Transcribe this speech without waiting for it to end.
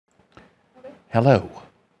Hello,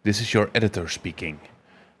 this is your editor speaking.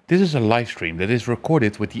 This is a live stream that is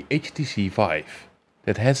recorded with the HTC Vive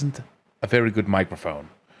that hasn't a very good microphone.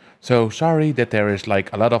 So sorry that there is like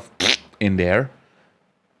a lot of in there,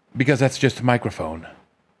 because that's just a microphone.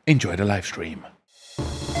 Enjoy the live stream.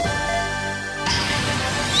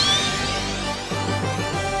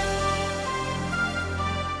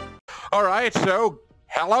 All right, so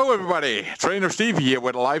hello everybody. Trainer Steve here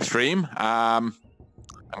with a live stream.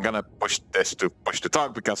 I'm gonna push this to push to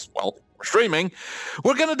talk because, well, we're streaming.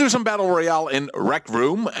 We're gonna do some battle royale in Rec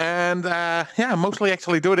Room, and yeah, mostly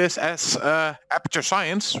actually do this as Aperture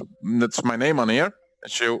Science. That's my name on here.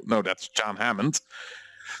 No, that's John Hammond.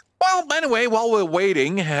 Well, anyway, while we're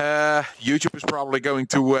waiting, YouTube is probably going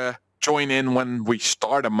to join in when we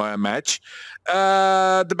start a match.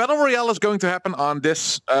 The battle royale is going to happen on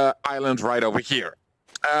this island right over here.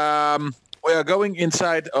 We are going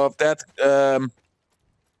inside of that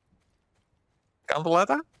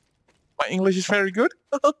candelata. My English is very good.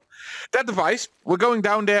 That device. We're going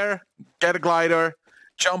down there, get a glider,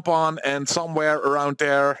 jump on, and somewhere around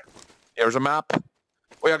there, here's a map,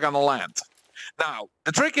 we are gonna land. Now,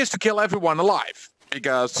 the trick is to kill everyone alive,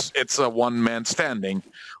 because it's a one-man standing.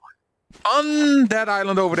 On that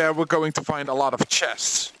island over there, we're going to find a lot of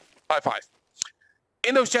chests. High five.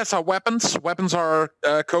 In those chests are weapons. Weapons are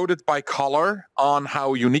coded by color on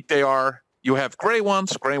how unique they are. You have gray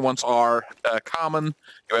ones. Gray ones are common.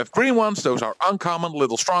 You have green ones. Those are uncommon, a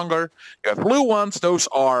little stronger. You have blue ones. Those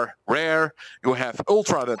are rare. You have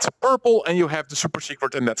ultra, that's purple. And you have the super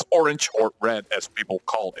secret, and that's orange or red, as people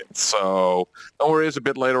call it. So don't worry, it's a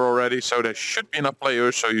bit later already. So there should be enough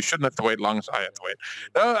players, so you shouldn't have to wait long as I had to wait.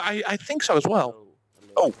 I think so as well.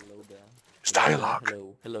 Oh, it's dialogue.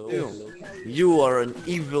 Hello. You are an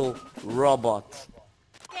evil robot.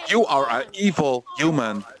 You are an evil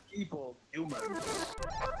human.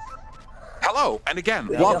 Hello, and again,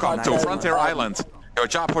 welcome to Frontier Island. Your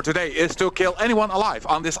job for today is to kill anyone alive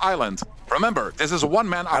on this island. Remember, this is a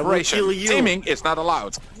one-man operation. Teaming is not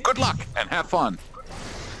allowed. Good luck and have fun.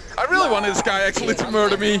 I really wanted this guy actually to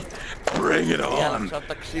murder me. Bring it on.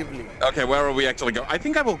 Okay, where are we actually going? I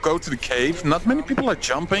think I will go to the cave. Not many people are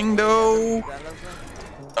jumping, though.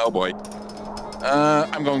 Oh, boy.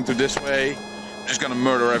 I'm going to this way. I'm just gonna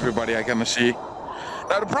murder everybody I can see.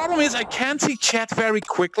 Now, the problem is I can't see chat very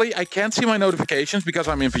quickly. I can't see my notifications because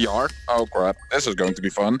I'm in VR. Oh, crap. This is going to be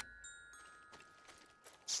fun.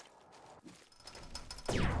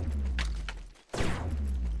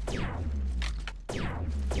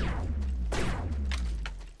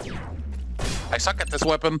 I suck at this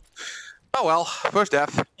weapon. Oh, well. First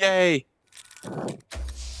death. Yay. Okay,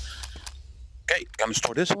 gonna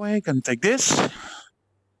store this away. Gonna take this.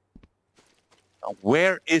 Now,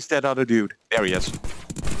 where is that other dude? There he is.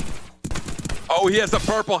 Oh, he has the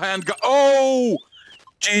purple handgun. Oh!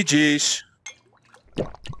 GG's.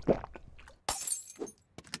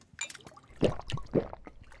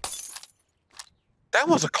 That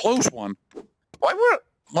was a close one. Why were...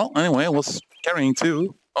 Well, anyway, I was carrying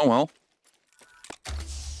two. Oh, well.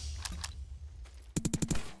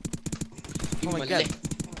 Oh my god.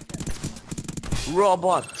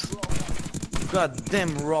 Robots.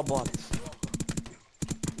 Goddamn robots.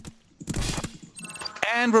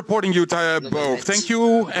 And reporting you to both. Thank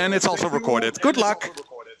you, and it's also recorded. Good luck.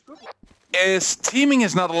 Teaming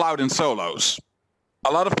is not allowed in solos.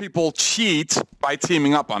 A lot of people cheat by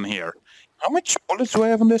teaming up on here. How much bullets do I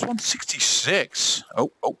have on this one? 66.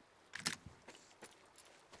 Oh.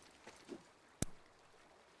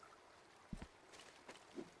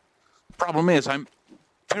 Problem is, I'm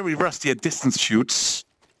very rusty at distance shoots.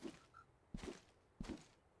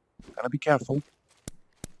 Gotta be careful.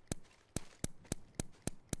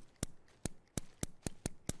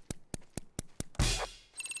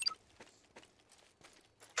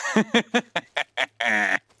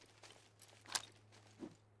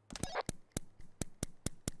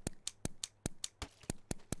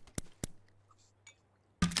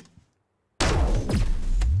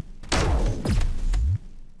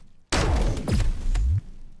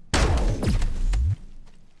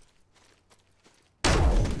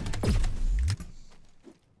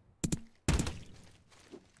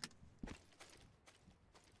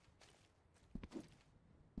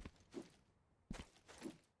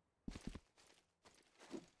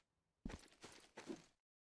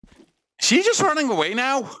 She's just running away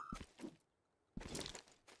now?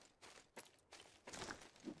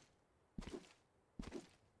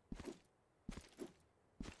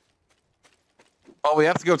 Well, we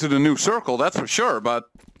have to go to the new circle, that's for sure, but...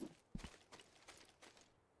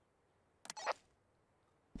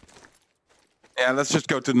 Yeah, let's just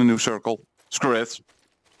go to the new circle. Screw it.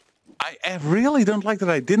 I really don't like that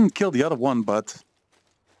I didn't kill the other one, but...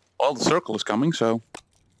 Well, the circle is coming, so...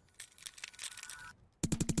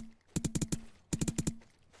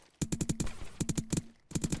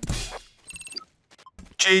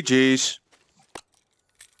 GG's.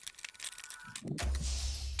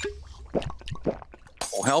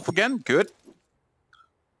 Oh, health again? Good.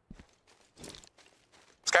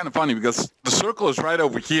 It's kind of funny because the circle is right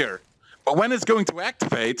over here. But when it's going to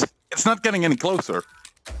activate, it's not getting any closer.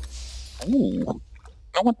 Ooh.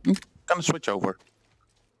 No one. I'm gonna switch over.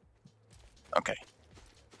 Okay.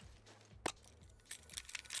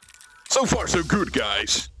 So far, so good,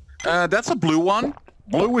 guys. That's a blue one.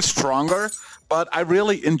 Blue is stronger, but I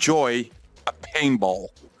really enjoy a paintball.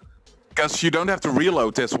 Because you don't have to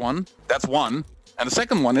reload this one. That's one. And the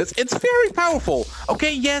second one is, it's very powerful.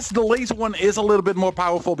 Okay, yes, the laser one is a little bit more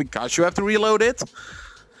powerful because you have to reload it.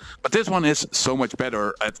 But this one is so much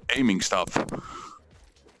better at aiming stuff.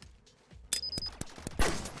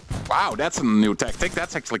 Wow, that's a new tactic.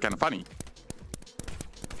 That's actually kind of funny.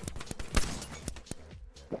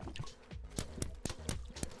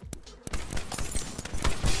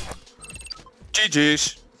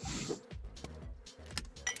 GG's.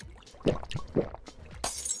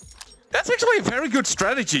 That's actually a very good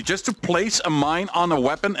strategy, just to place a mine on a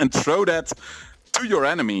weapon and throw that to your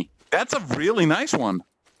enemy. That's a really nice one.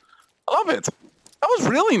 I love it. That was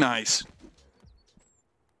really nice.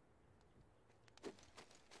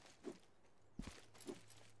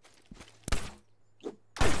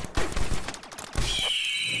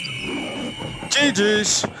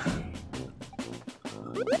 GG's.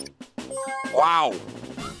 Wow.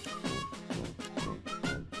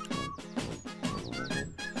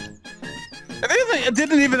 It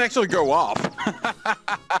didn't even actually go off.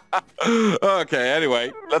 Okay,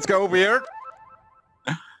 anyway, let's go over here.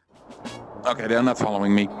 Okay, they're not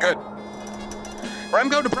following me. Good.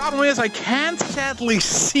 Remco, the problem is I can't sadly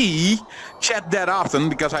see chat that often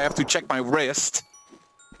because I have to check my wrist.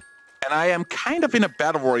 And I am kind of in a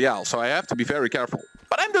battle royale, so I have to be very careful.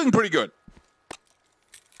 But I'm doing pretty good.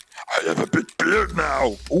 I have a big beard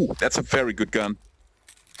now. Ooh, that's a very good gun.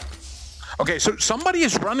 Okay, so somebody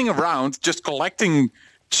is running around just collecting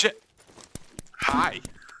shit. Hi.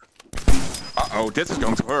 Uh-oh, this is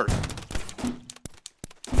going to hurt.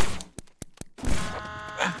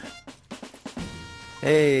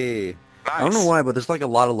 Hey. Nice. I don't know why, but there's like a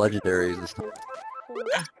lot of legendaries this time.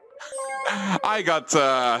 I got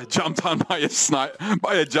jumped on by a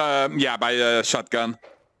by a shotgun.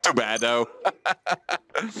 Too bad though.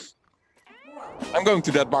 I'm going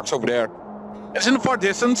to that box over there. It's in the far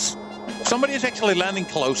distance. If somebody is actually landing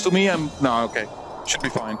close to me, no, okay. Should be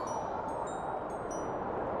fine.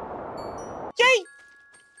 Yay!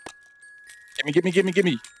 Gimme, gimme, gimme,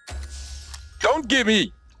 gimme. Don't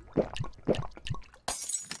gimme!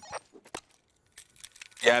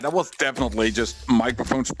 Yeah, that was definitely just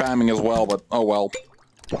microphone spamming as well, but oh well.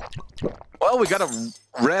 Well, we got a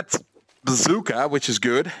red bazooka, which is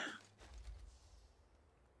good.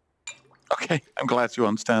 Okay, I'm glad you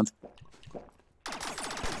understand.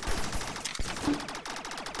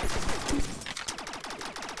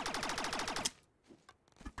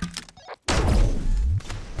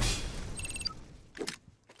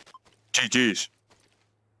 GG's.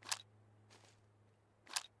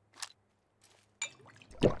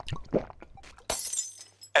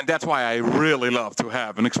 And that's why I really love to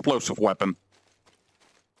have an explosive weapon.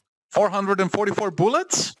 444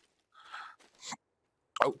 bullets?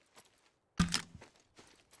 Oh.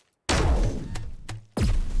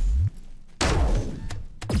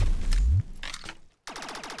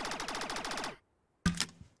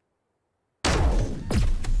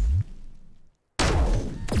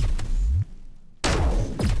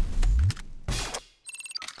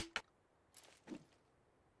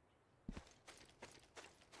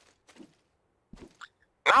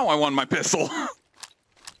 Now I want my pistol.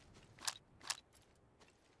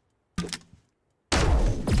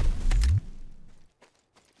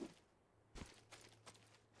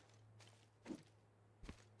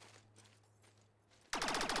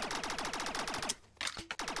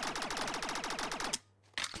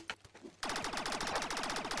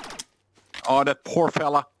 Oh, that poor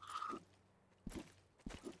fella.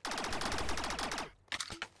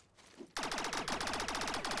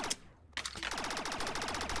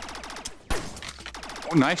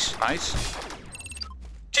 Oh, nice, nice.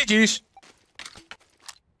 GG's.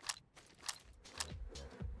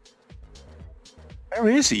 Where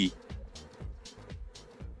is he?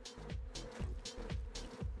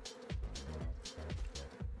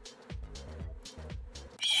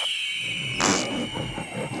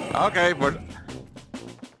 Okay, but...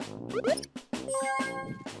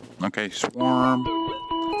 Okay, swarm.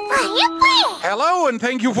 Hello, and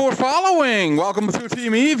thank you for following. Welcome to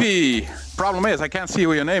Team Eevee. Problem is, I can't see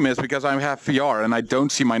who your name is because I have VR and I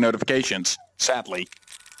don't see my notifications, sadly.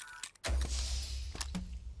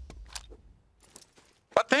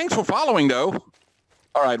 But thanks for following, though.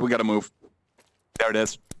 All right, we gotta move. There it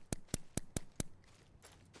is.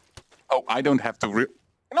 Oh, I don't have to You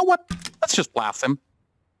know what? Let's just blast him.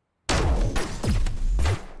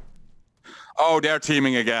 Oh, they're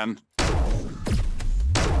teaming again.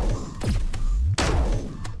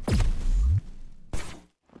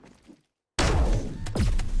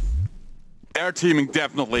 They're teaming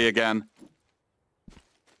definitely again.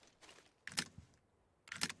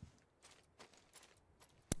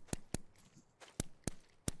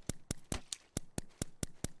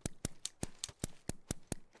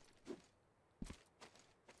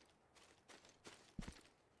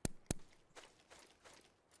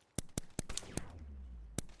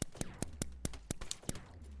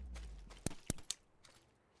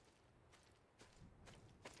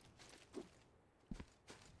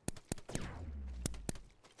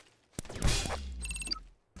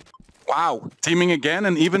 Wow, teaming again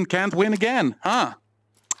and even can't win again, huh?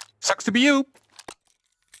 Sucks to be you.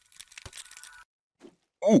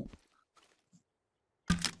 Ooh.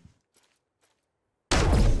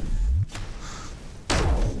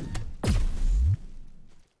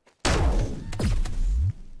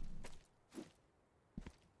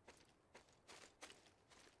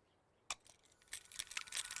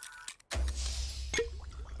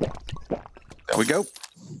 There we go.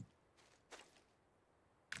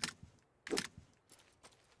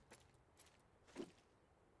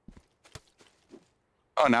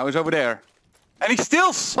 Oh, now he's over there. And he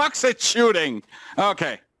still sucks at shooting.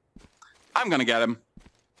 Okay. I'm gonna get him.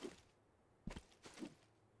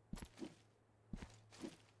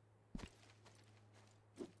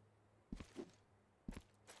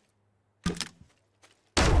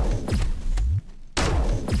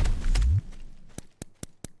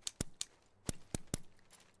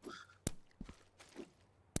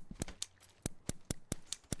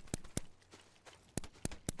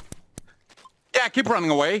 Yeah, keep running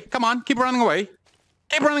away. Come on, keep running away.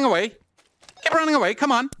 Keep running away. Keep running away,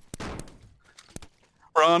 come on.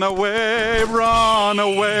 Run away,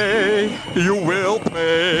 you will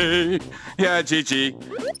pay. Yeah, GG.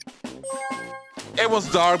 It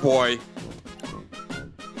was Dark Boy.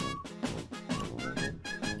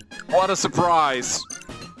 What a surprise.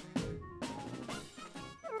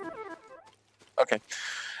 Okay.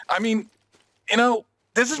 I mean, you know,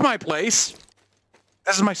 this is my place.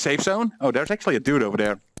 This is my safe zone. Oh, there's actually a dude over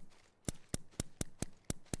there.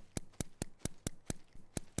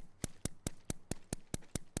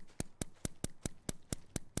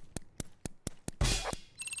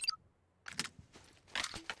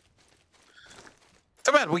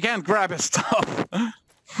 Too bad we can't grab his stuff.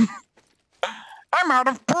 I'm out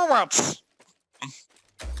of bullets.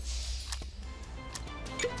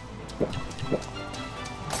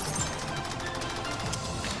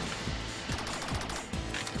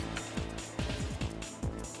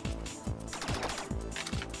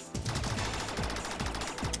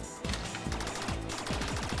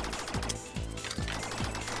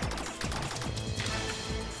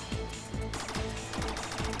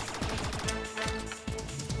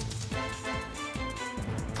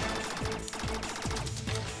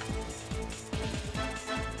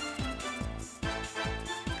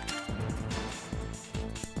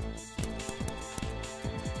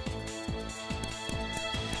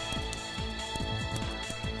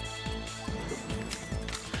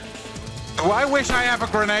 Oh, I wish I have a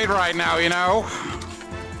grenade right now, you know?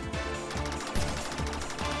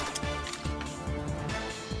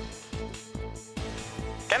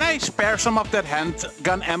 Can I spare some of that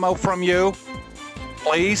handgun ammo from you?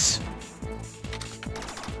 Please?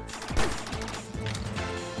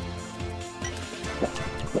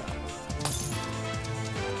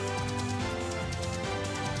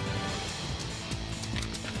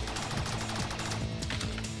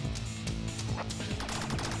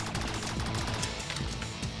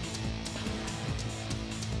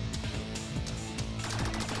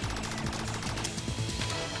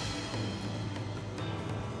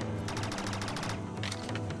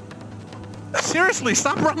 Seriously,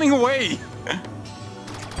 stop running away!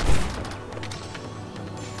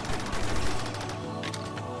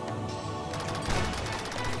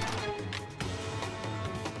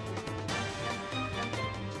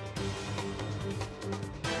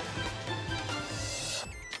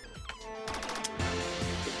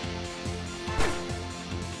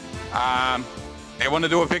 They want to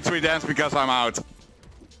do a victory dance because I'm out.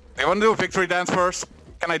 They want to do a victory dance first?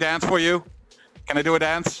 Can I dance for you? Can I do a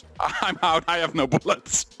dance? I'm out. I have no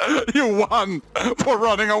bullets. You won for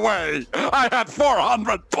running away. I had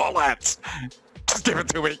 400 bullets. Just give it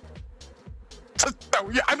to me.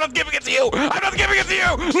 No, I'm not giving it to you. I'm not giving it to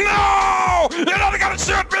you. No! You're not gonna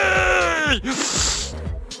shoot me!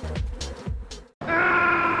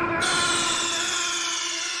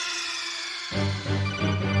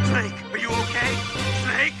 Snake, are you okay?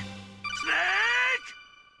 Snake? Snake!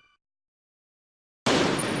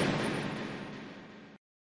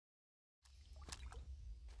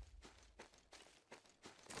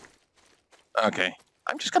 Okay.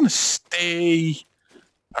 I'm just gonna stay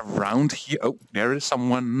around here. Oh, there is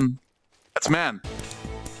someone. That's a man.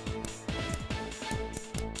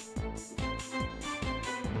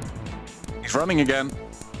 He's running again.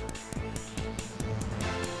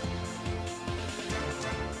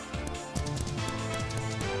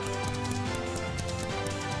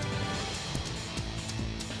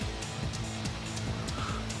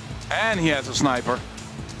 And he has a sniper.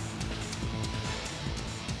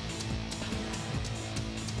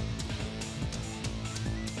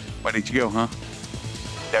 Where did you go, huh?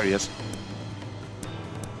 There he is.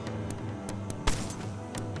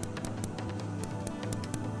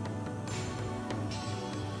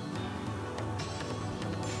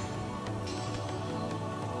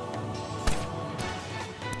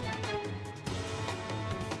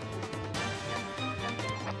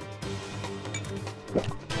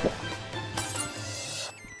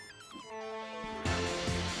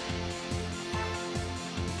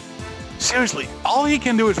 Seriously, all he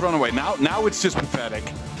can do is run away. Now it's just pathetic.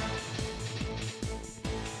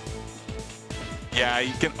 Yeah,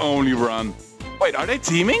 he can only run. Wait, are they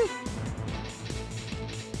teaming?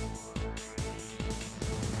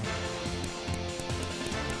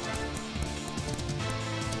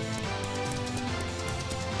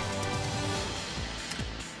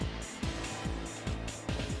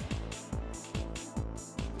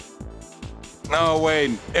 No,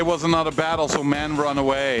 wait. It was another battle, so man run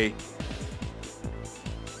away.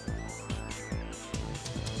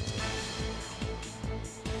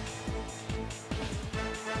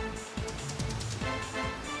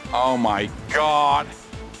 Oh my god.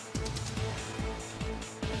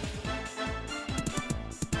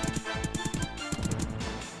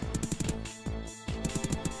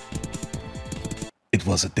 It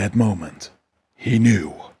was at that moment. He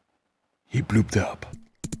knew. He blooped up.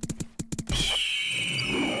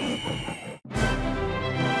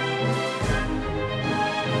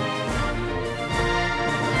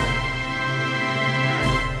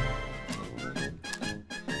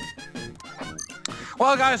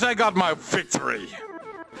 Well, guys, I got my victory.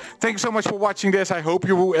 Thanks so much for watching this. I hope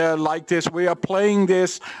you like this. We are playing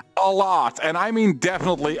this a lot, and I mean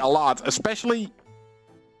definitely a lot, especially...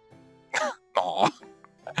 Aw,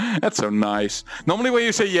 that's so nice. Normally when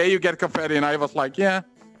you say yeah, you get confetti, and I was like, yeah,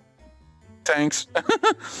 thanks.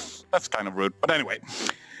 That's kind of rude, but anyway.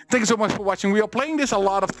 Thank you so much for watching. We are playing this a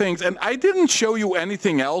lot of things, and I didn't show you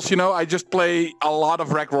anything else, you know. I just play a lot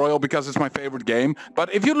of Wreck Royale because it's my favorite game.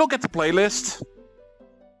 But if you look at the playlist...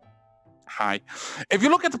 Hi. If you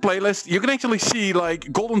look at the playlist, you can actually see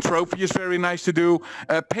like Golden Trophy is very nice to do.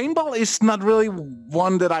 Paintball is not really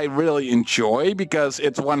one that I really enjoy because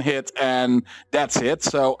it's one hit and that's it.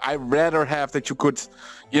 So I'd rather have that you could,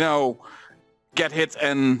 you know, get hit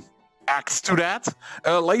and act to that.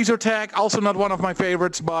 Laser tag, also not one of my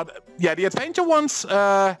favorites, but yeah, the adventure ones,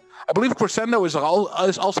 I believe Crescendo is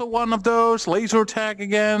also one of those. Laser tag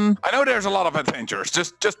again. I know there's a lot of adventures.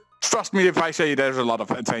 Just trust me if I say there's a lot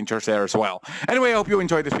of adventures there as well. Anyway, I hope you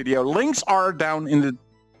enjoyed this video. Links are down in the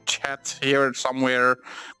chat here somewhere.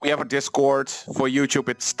 We have a Discord. For YouTube,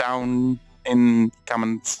 it's down in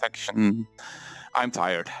comment section. I'm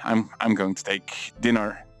tired. I'm going to take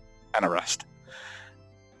dinner and a rest.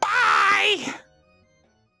 Bye!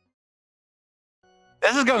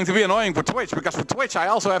 This is going to be annoying for Twitch, because for Twitch I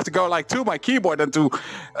also have to go like to my keyboard and to...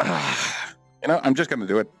 You know, I'm just going to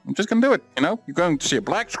do it. I'm just going to do it, you know? You're going to see a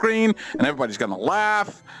black screen, and everybody's going to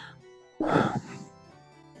laugh.